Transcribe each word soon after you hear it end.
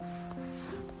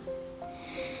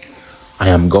I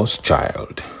am God's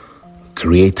child,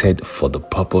 created for the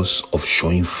purpose of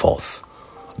showing forth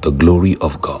the glory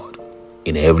of God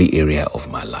in every area of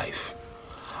my life.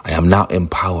 I am now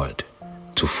empowered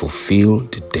to fulfill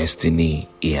the destiny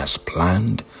He has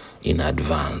planned in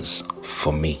advance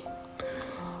for me.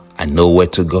 I know where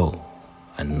to go.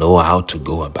 I know how to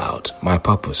go about my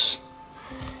purpose.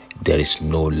 There is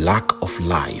no lack of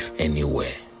life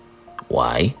anywhere.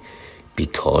 Why?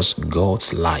 Because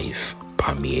God's life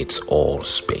permeates all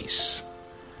space.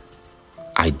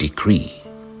 I decree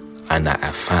and I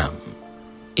affirm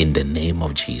in the name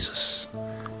of Jesus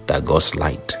that God's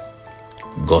light,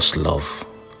 God's love,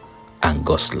 and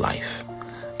God's life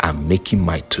are making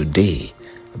my today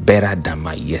better than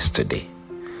my yesterday,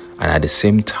 and at the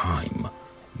same time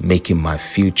making my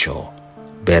future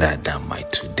better than my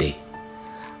today.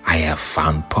 I have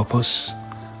found purpose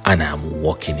and I'm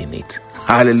walking in it.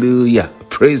 Hallelujah.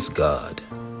 Praise God.